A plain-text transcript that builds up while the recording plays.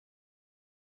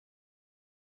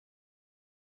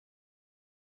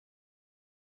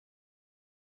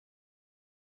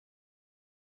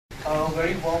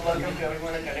Very warm welcome to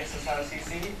everyone at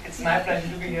TEDxSRCC. It's my pleasure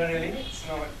to be here, really.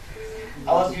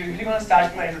 I was usually going to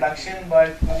start my introduction,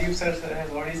 but Luthra sir has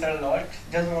already said a lot.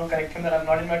 Just want to correct him that I'm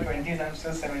not in my 20s, I'm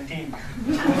still 17.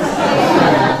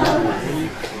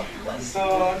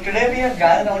 So today we have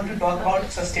gathered around to talk about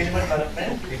sustainable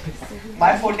development.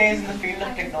 My forte is in the field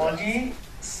of technology,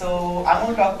 so I'm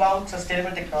going to talk about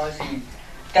sustainable technology.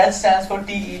 TED stands for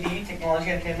TED, Technology,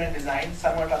 Entertainment, Design, so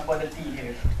I'm going to talk about the T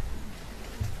here.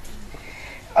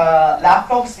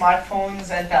 Laptops, smartphones,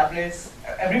 and tablets,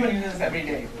 everyone uses this every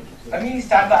day. Let me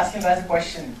start by asking you guys a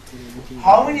question.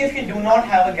 How many of you do not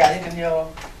have a gadget in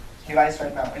your device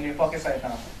right now, in your pockets right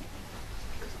now?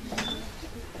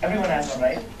 Everyone has one,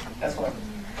 right? That's what.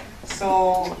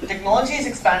 So technology is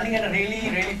expanding at a really,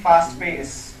 really fast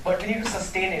pace, but we need to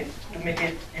sustain it to make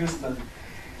it useful.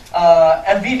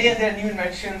 Every day there are new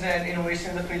inventions and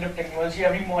innovations in the field of technology.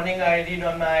 Every morning I read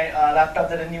on my laptop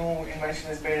that a new invention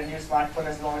is made, a new smartphone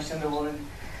is launched in the world.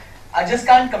 I just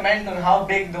can't comment on how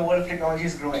big the world of technology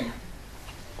is growing.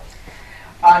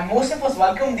 And most of us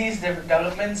welcome these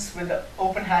developments with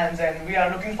open hands, and we are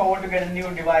looking forward to get a new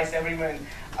device every month.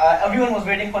 Everyone was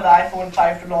waiting for the iPhone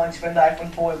 5 to launch when the iPhone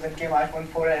 4 then came iPhone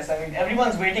 4S. I mean,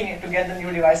 everyone's waiting to get the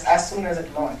new device as soon as it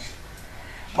launched.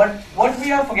 But what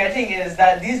we are forgetting is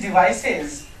that these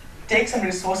devices take some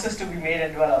resources to be made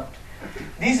and developed.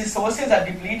 These resources are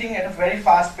depleting at a very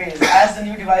fast pace. As the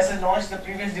new devices launch, the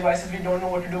previous devices, we don't know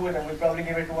what to do with them. We probably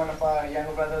give it to one of our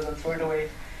younger brothers or throw it away.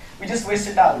 We just waste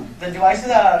it out. The devices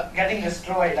are getting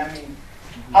destroyed. I mean,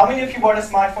 how many of you bought a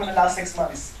smartphone in the last 6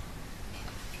 months?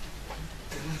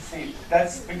 See,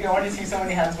 we can already see so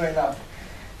many hands going up.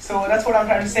 So that's what I'm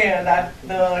trying to say, that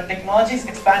the technology is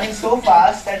expanding so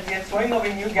fast that we are throwing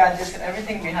away new gadgets and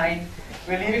everything behind.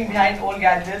 We're leaving behind old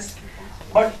gadgets.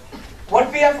 But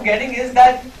what we are forgetting is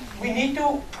that we need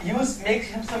to make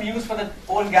some use for the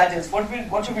old gadgets. What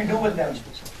should we do with them?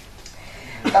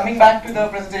 Coming back to the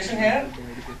presentation here,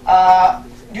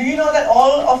 do you know that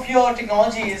all of your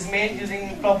technology is made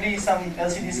using probably some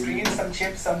LCD screens, some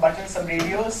chips, some buttons, some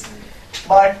radios?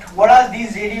 But what are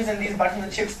these radios and these buttons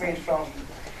and chips made from?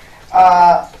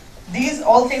 These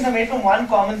all things are made from one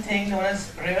common thing known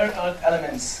as rare earth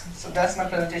elements. So that's my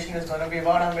presentation is going to be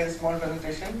about. I'm a very small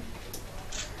presentation.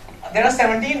 There are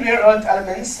 17 rare earth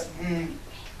elements,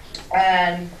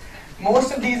 and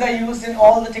most of these are used in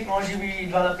all the technology we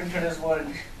develop in today's world.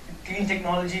 Clean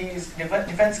technologies,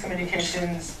 defense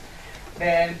communications,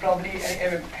 then probably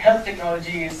health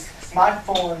technologies,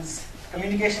 smartphones,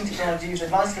 communication technologies,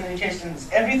 advanced communications,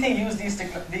 everything use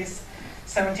these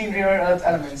 17 rare earth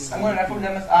elements. I'm going to refer to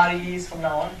them as REEs from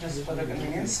now on, just for the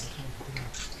convenience.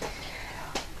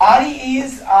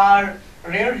 REEs are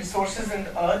rare resources in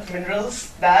the earth,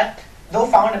 minerals that, though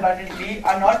found abundantly,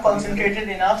 are not concentrated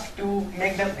enough to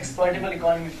make them exploitable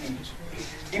economically.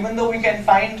 Even though we can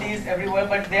find these everywhere,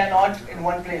 but they are not in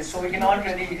one place, so we cannot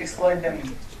really exploit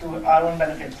them to our own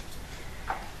benefit.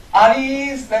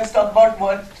 REEs, let's talk about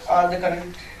what the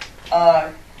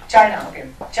current China. Okay,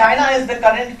 China is the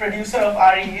current producer of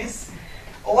REEs.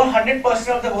 Over 100%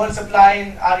 of the world supply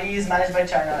in RE is managed by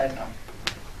China right now.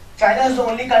 China is the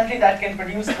only country that can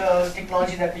produce the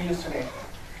technology that we use today.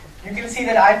 You can see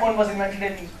that iPhone was invented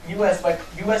in US, but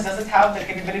US doesn't have the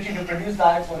capability to produce the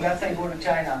iPhone. That's why you go to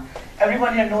China.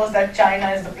 Everyone here knows that China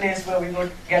is the place where we go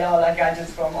to get all our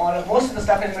gadgets from. Most of the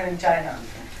stuff is made in China.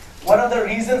 One of the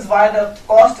reasons why the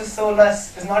cost is so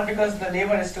less is not because the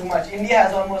labor is too much. India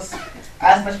has almost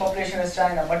as much population as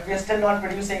China, but we are still not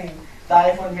producing the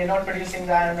iPhone, we are not producing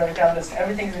the Android tablets.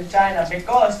 Everything is in China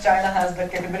because China has the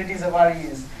capabilities of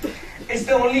REs. It's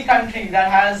the only country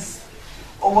that has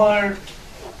over,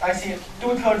 I see,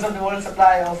 2/3 of the world's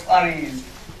supply of REs.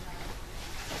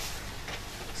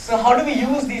 So how do we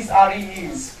use these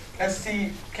REs? Let's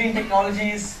see, clean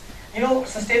technologies. You know,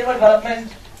 sustainable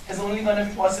development is only going to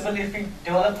be possible if we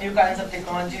develop new kinds of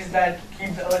technologies that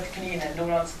keep the earth clean and do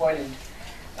not spoil it.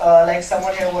 Like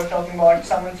someone here was talking about,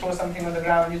 someone throws something on the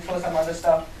ground, you throw some other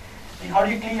stuff. How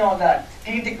do you clean all that?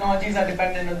 Clean technologies are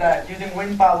dependent on that. Using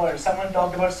wind power, someone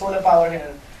talked about solar power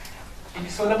here.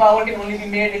 Solar power can only be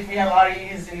made if we have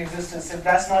REs in existence. If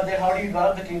that's not there, how do you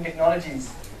develop the clean technologies?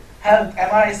 Health,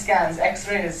 MRI scans,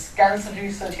 X-rays, cancer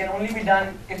research can only be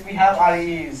done if we have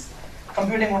REs.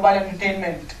 Computing, mobile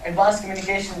entertainment, advanced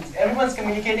communications. Everyone's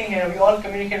communicating here. We all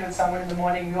communicate with someone in the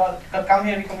morning. We all come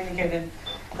here, we communicated.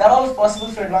 That all is possible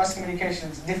through advanced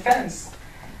communications. Defense.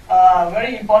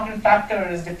 Very important factor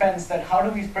is defense, that how do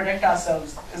we protect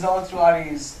ourselves is all through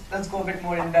REs. Let's go a bit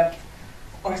more in depth.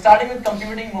 Okay, starting with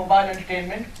computing, mobile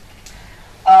entertainment.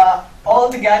 All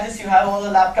the gadgets you have, all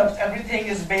the laptops, everything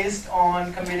is based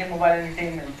on computing, mobile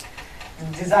entertainment.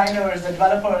 The designers, the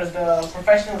developers, the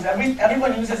professionals,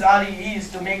 everyone uses REEs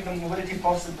to make the mobility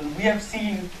possible. We have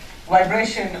seen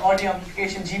vibration, audio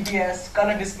amplification, GPS,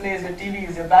 color displays, your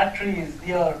TVs, your batteries,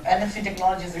 your NFC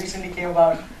technologies recently came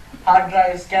about, hard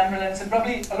drives, camera lenses, and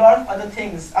probably a lot of other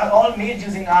things are all made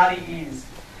using REEs.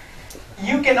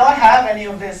 You cannot have any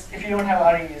of this if you don't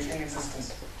have REEs in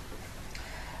existence.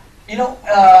 You know,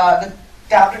 the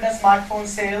tablet and smartphone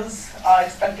sales are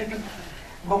expected to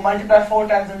go multiply 4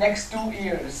 times in the next 2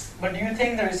 years. But do you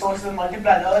think the resources will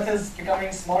multiply? The Earth is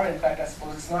becoming smaller, in fact, I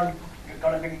suppose. It's not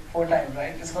going to be 4 times,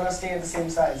 right? It's going to stay at the same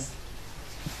size.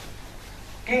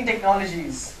 Clean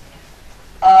technologies.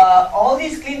 All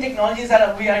these clean technologies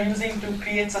that we are using to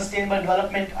create sustainable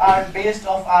development are based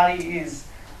off REEs.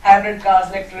 Hybrid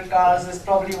cars, electric cars is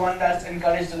probably one that's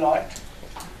encouraged a lot.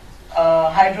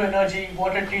 Hydro energy,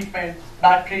 water treatment,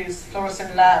 batteries,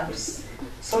 fluorescent lamps,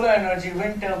 solar energy,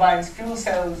 wind turbines, fuel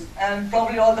cells, and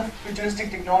probably all the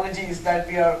futuristic technologies that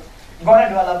we are going to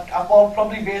develop are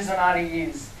probably based on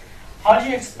REEs. How do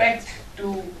you expect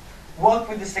to work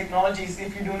with these technologies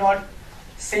if you do not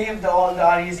save all the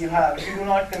REEs you have, if you do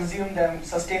not consume them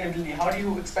sustainably? How do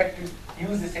you expect to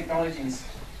use these technologies?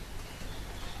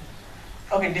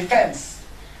 Okay, defense.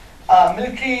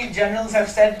 Military generals have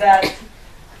said that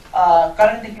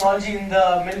current technology in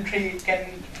the military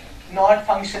can not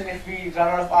function if we run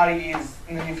out of REEs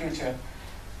in the near future.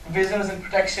 Visors and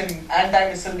protection,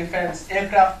 anti-missile defense,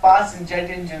 aircraft parts and jet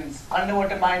engines,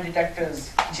 underwater mine detectors,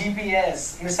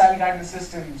 GPS, missile guidance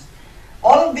systems.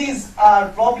 All of these are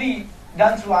probably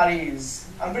done through REEs.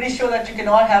 I'm pretty sure that you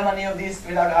cannot have any of these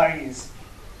without REEs.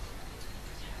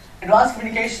 Advanced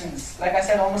communications, like I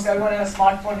said, almost everyone has a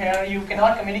smartphone here. You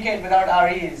cannot communicate without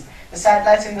REEs. The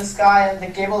satellites in the sky and the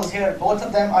cables here, both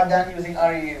of them are done using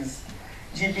REEs.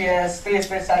 GPS,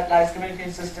 space-based satellites,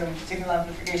 communication systems, signal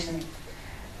amplification.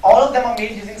 All of them are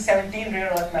made using 17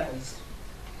 rare earth metals.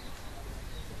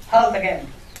 Health again.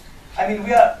 I mean, we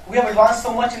have advanced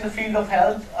so much in the field of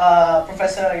health.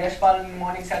 Professor Yashpal in the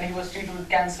morning said he was treated with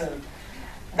cancer.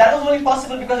 That was only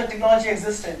possible because the technology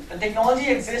existed. The technology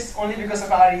exists only because of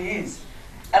REEs.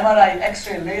 MRI,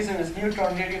 X-ray, lasers,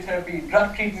 neutron, radiotherapy,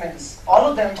 drug treatments, all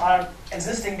of them are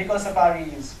existing because of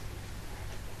REEs.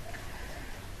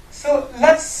 So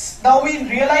now we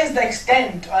realize the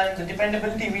extent and the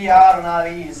dependability we are on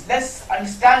REEs. Let's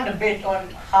understand a bit on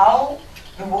how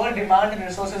the world demand and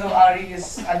resources of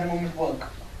REEs at the moment work.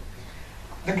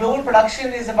 The global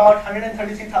production is about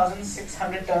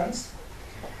 133,600 tons.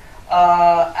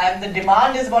 And the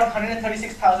demand is about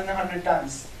 136,100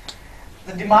 tons.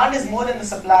 The demand is more than the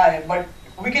supply, but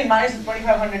we can manage the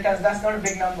 2,500 tons. That's not a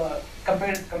big number.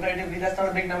 Comparatively, that's not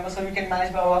a big number, so we can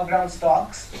manage by our ground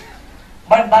stocks.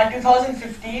 But by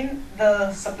 2015,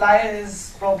 the supply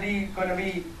is probably going to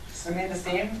remain the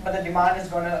same, but the demand is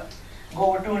going to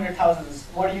go over 200,000.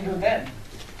 What do you do then?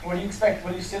 What do you expect?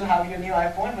 Will you still have your new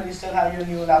iPhone? Will you still have your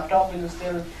new laptop? Will you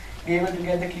still be able to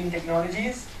get the clean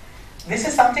technologies? This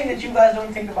is something that you guys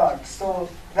don't think about. So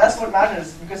that's what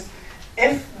matters, because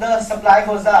if the supply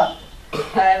goes up,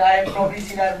 and I probably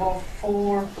see that about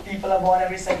 4 people are born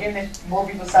every second, if more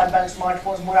people start buying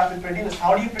smartphones, more Apple produce.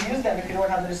 How do you produce them if you don't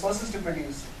have the resources to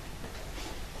produce?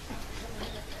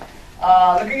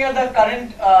 Looking at the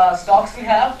current stocks we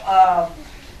have,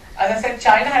 as I said,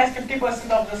 China has 50%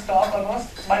 of the stock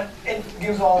almost, but it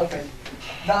gives all of it.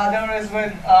 The other is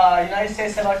with United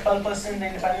States about 12%, the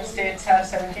independent states have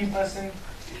 17%,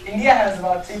 India has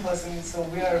about 3%, so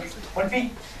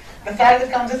the fact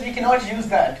that comes is we cannot use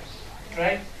that,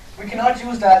 right? We cannot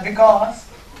use that because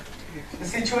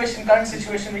the current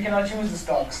situation, we cannot use the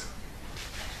stocks.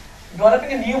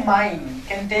 Developing a new mine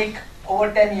can take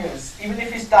over 10 years. Even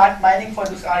if we start mining for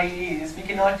those REEs, we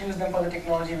cannot use them for the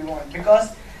technology we want,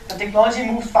 because the technology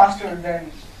moves faster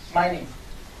than mining.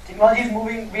 Technology is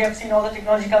moving, we have seen all the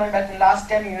technology coming back in the last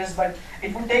 10 years, but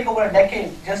it would take over a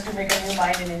decade just to make a new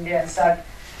mine in India and start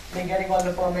getting all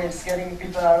the permits, getting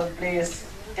people out of place,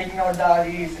 taking out the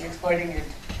REEs and exploiting it.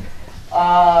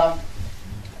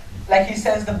 Like he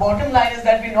says, the bottom line is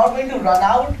that we're not going to run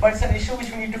out, but it's an issue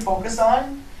which we need to focus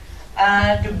on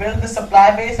and to build the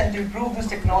supply base and to improve these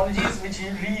technologies which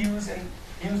you reuse and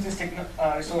use these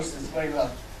resources very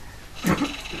well.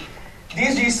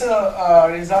 These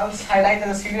results highlight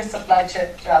the serious supply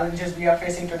challenges we are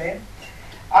facing today.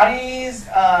 REEs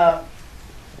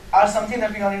are something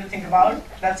that we all need to think about.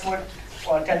 That's what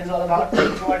TED is all about,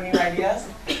 thinking about new ideas.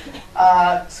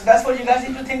 So that's what you guys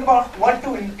need to think about, what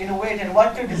to innovate and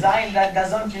what to design that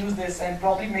doesn't use this and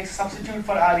probably makes a substitute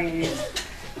for REEs.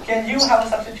 Can you have a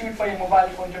substitute for your mobile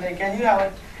phone today? Can you have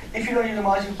it? If you don't use a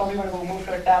mouse, you're probably going to go move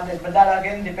to a tablet, but that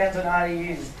again depends on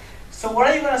REEs. So what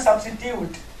are you going to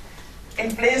substitute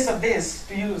in place of this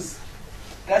to use.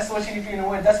 That's what you need to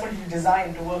innovate. That's what you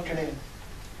design to work today.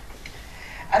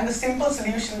 And the simple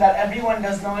solution that everyone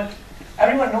knows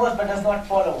but does not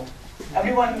follow.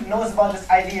 Everyone knows about this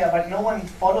idea, but no one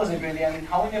follows it really. I mean,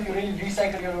 how many of you really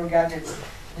recycle your old gadgets?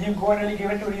 You go and really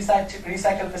give it to a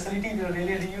recycle facility to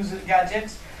really reuse the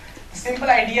gadgets. The simple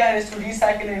idea is to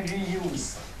recycle and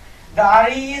reuse. The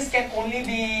REs can only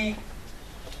be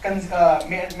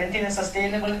maintain a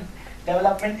sustainable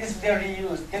development if they're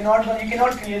reused. You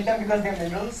cannot create them because they're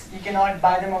minerals. You cannot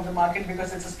buy them off the market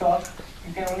because it's a stock.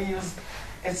 You can only use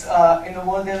it's in the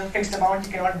world there's a fixed amount.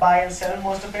 You cannot buy and sell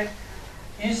most of it.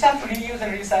 You just have to reuse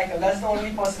and recycle. That's the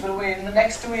only possible way. In the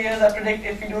next 2 years, I predict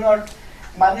if we do not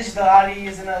manage the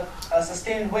REs in a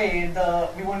sustained way,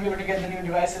 we won't be able to get the new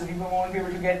devices. We won't be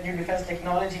able to get new defense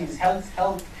technologies,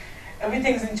 health.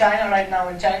 Everything's in China right now,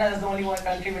 and China is the only one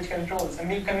country which controls. A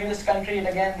communist country, it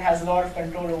again has a lot of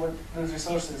control over those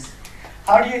resources.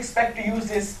 How do you expect to use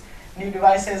these new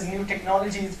devices, new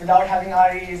technologies without having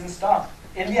REs in stock?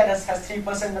 India has 3%,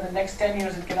 but in the next 10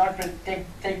 years it cannot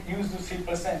use those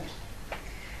 3%.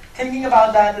 Thinking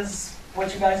about that is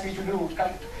what you guys need to do.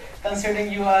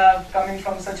 Considering you are coming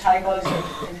from such high college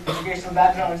educational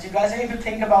backgrounds, you guys need to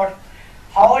think about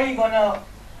how are you going to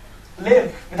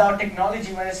live without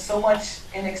technology when it's so much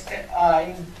in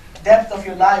depth of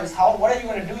your lives. What are you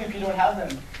going to do if you don't have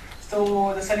them?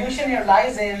 So the solution here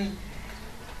lies in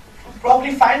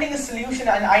probably finding a solution,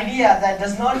 an idea that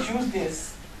does not use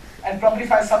this, and probably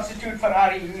find a substitute for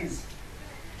REs.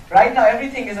 Right now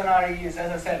everything is on REs,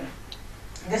 as I said.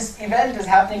 This event is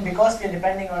happening because we are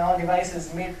depending on all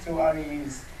devices made through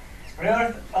REs.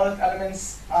 Rare earth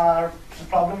elements are the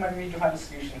problem and we need to find a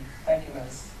solution. Thank you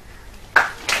guys.